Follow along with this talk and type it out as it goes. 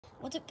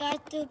What's up guys,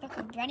 still back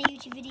with a brand new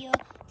YouTube video.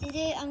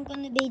 Today I'm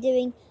going to be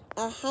doing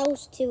a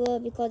house tour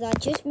because I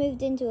just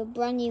moved into a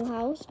brand new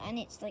house and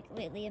it's like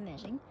literally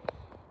amazing.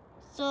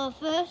 So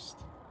first,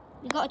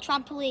 we got a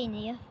trampoline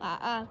here that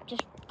I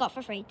just got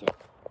for free.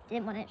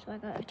 Didn't want it, so I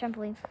got a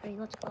trampoline for free.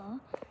 Let's go.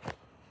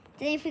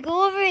 Then if we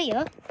go over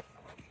here,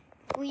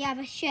 we have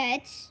a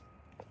shed,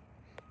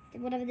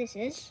 whatever this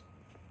is.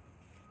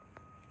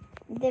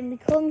 Then we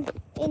come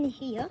in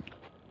here.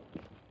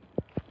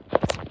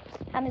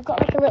 And we've got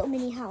like a little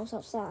mini house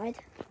outside.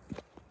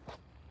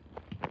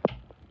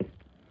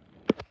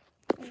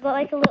 We've got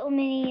like a little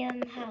mini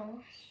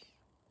house.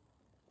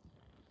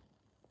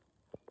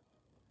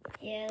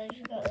 Yeah,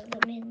 we've got a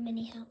little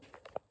mini house.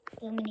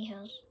 Little mini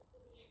house.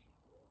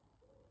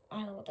 I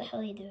don't know what the hell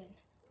are you doing.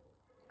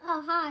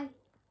 Oh, hi.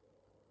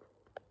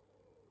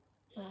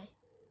 Hi.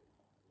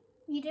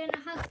 You doing a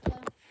house tour?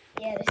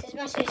 Yeah, this is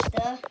my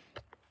sister.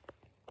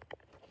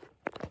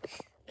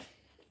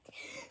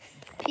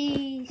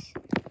 Peace.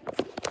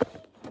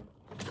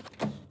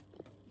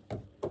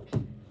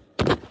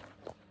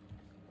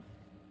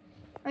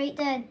 Right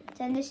then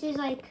this is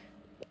like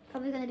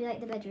probably going to be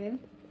like the bedroom.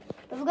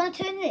 But we're going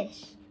to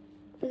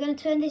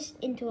turn this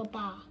into a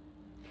bar.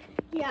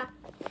 Yeah,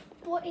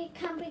 but it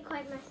can be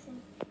quite messy.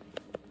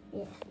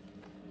 Yeah.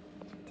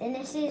 Then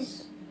this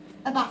is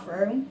a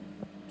bathroom.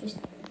 Just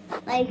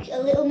like a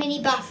little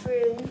mini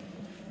bathroom.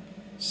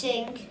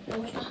 Sink.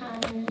 Wash my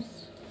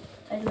hands.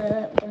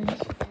 Toilet. Then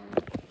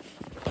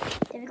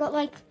we've got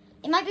like,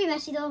 it might be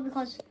messy though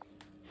because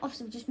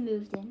obviously we just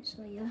moved in,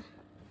 so yeah.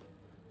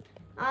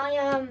 I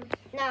am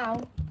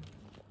now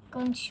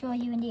going to show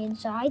you in the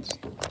inside.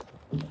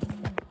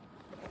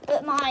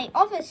 But my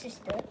other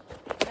sister,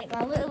 like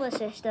my little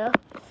sister,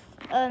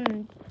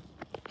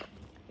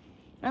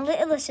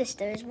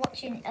 is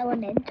watching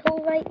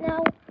Elemental right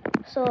now.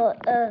 So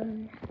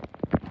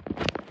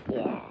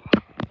yeah.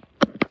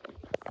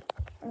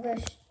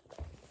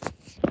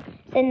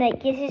 Then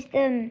like this is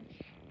the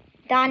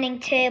dining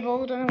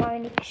table. Don't know why I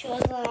need to show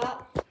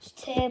that. This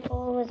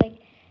table is like,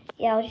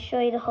 yeah, I'll just show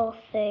you the whole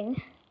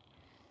thing.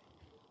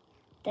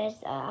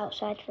 There's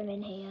outside from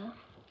in here.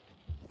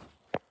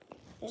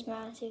 There's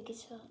my two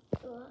guitars.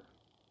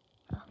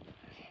 Oh.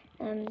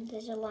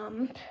 There's a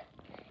lamp.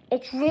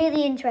 It's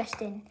really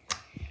interesting.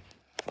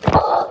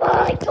 Oh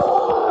my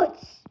god!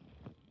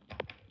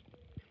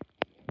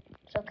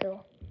 So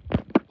cool.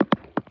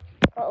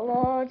 Got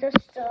loads of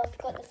stuff.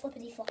 Got the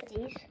flippity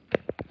floppities.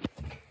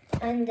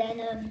 And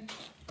then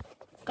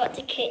got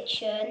the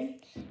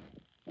kitchen.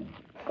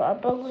 Got a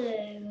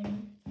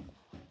balloon.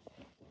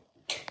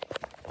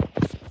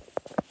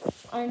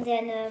 And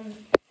then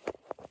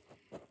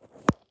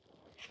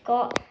we've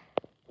got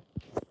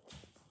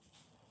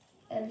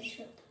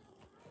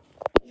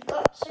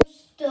some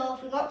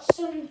stuff. We've got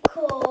some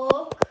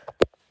Coke.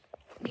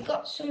 We've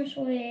got some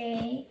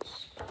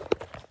sweets.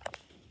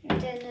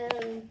 And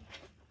then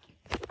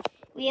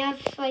we have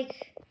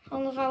like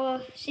all of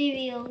our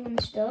cereal and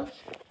stuff.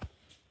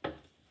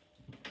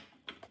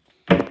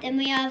 Then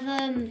we have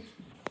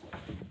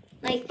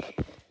like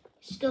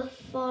stuff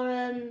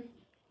for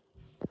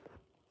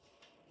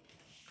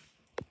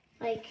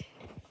like,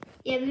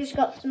 yeah, we just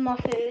got some more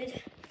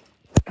food.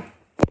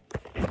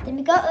 Then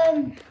we got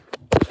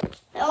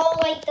all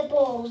like the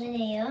balls in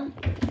here.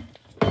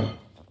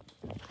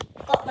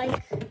 Got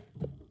like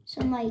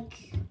some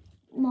like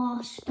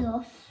more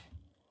stuff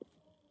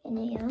in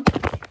here.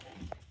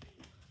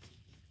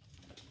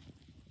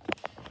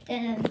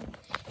 Then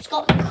it's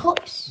got the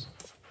cups.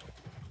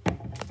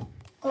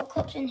 Got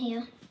cups in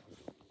here.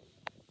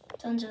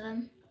 Tons of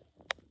them.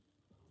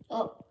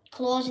 Oh,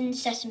 closing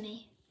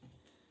sesame.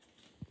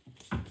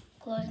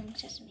 Closing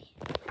sesame.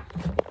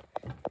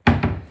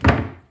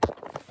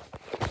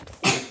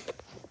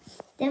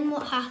 Then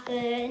what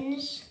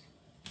happens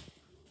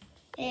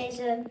is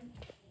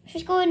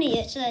just go in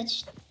here, so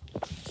it's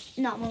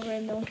not my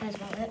room, no one cares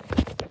about it.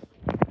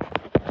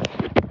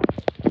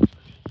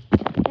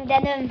 And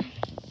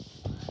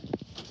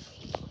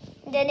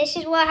then this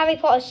is where Harry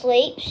Potter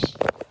sleeps.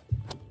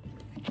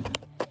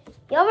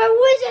 You're a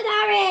wizard,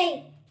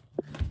 Harry!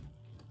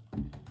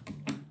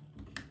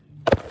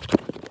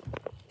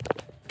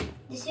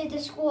 This is the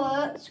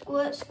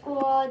Squirt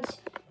Squad.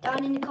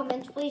 Down in the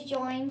comments, please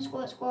join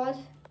Squirt Squad.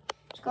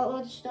 It's got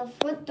loads of stuff.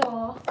 Front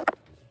door.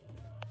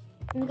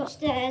 And we've got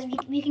stairs.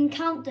 We can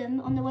count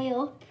them on the way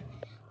up.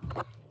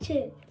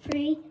 2,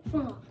 3,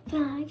 4,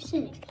 5,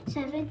 6,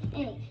 7,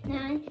 8,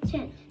 9,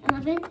 10,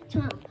 11,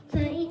 12,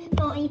 13,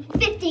 14,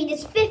 15.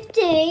 It's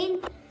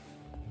 15!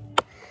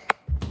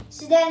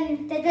 So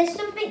then there's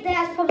something there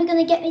that's probably going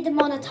to get me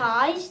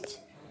demonetized.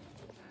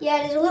 Yeah,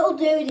 there's a little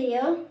dude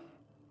here.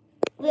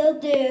 Little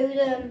dude,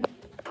 then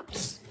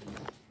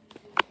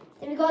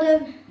we got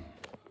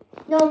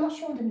no, I'm not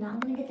showing them that, I'm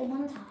going to get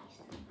demonetized.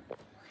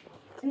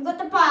 Then we got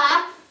the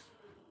bath.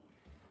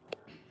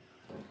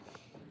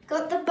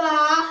 Got the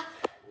bath.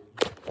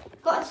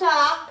 Got a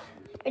tap.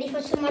 Ready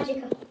for some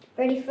magic.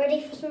 Ready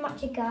for some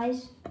magic,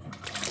 guys.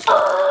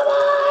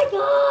 Oh my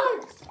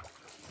god!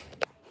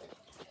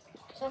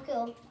 So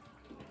cool.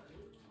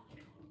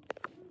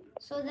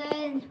 So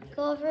then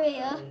go over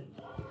here.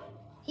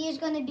 Here's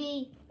going to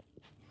be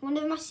one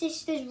of my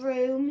sister's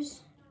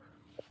rooms.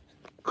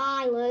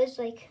 Isla's,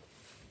 like,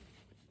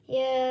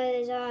 yeah,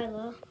 there's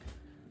Isla.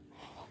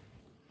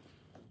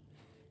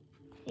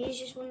 Here's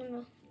just one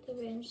of the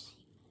rooms.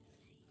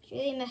 It's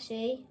really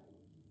messy.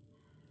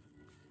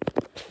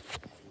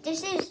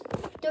 This is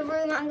the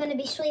room I'm going to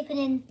be sleeping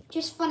in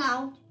just for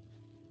now.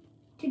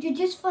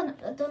 Just for,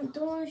 don't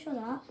want to show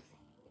that.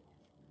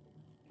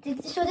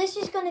 So this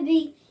is going to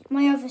be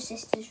my other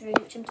sister's room,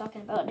 which I'm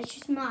talking about. It's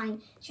just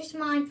mine. It's just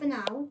mine for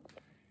now.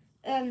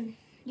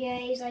 Yeah,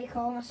 he's like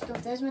all my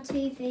stuff. There's my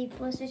TV,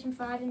 PlayStation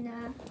 5 in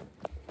there.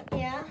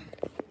 Yeah.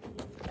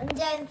 And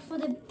then for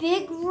the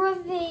big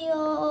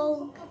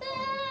reveal,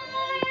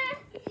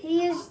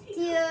 here's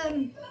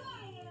the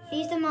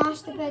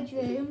master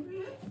bedroom.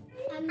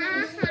 And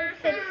my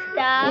sister.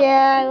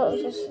 Yeah,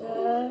 little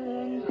sister.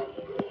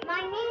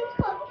 My name's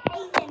called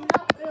Hayden,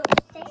 not little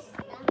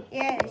sister.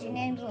 Yeah, your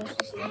name's little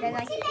sister. They're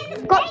like,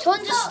 we've got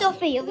tons of stuff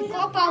here. We've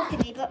got a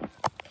balcony, but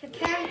the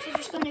parents are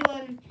just going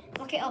to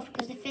block it off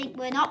because they think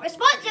we're not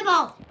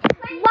responsible.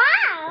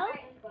 Wow!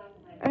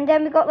 And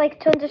then we've got like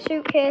tons of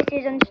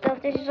suitcases and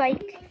stuff. This is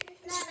like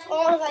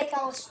all of like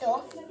our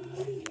stuff.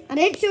 I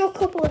did show a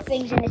couple of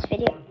things in this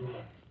video.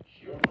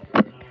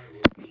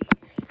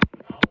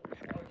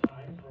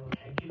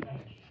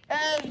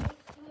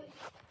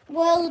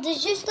 Well,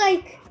 there's just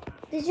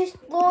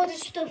loads of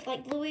stuff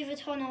like Louis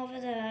Vuitton over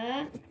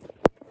there.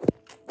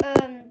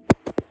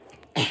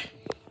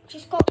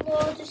 Just got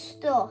loads of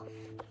stuff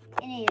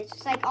in here. It's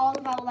just like all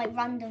of our like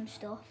random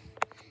stuff.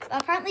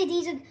 But apparently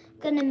these are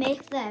gonna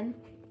make them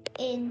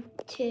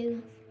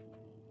into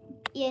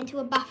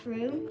a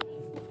bathroom.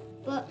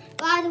 But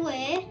by the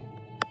way,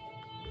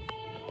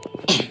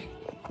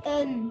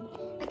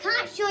 I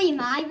can't show you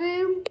my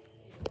room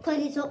because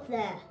it's up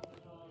there.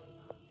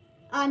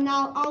 And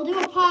now I'll do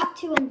a part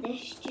 2 on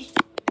this, just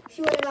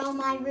show it around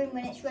my room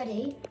when it's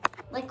ready.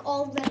 Like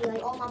all ready,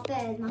 like all my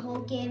bed, my whole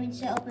gaming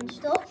setup and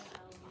stuff.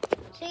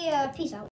 So yeah, peace out.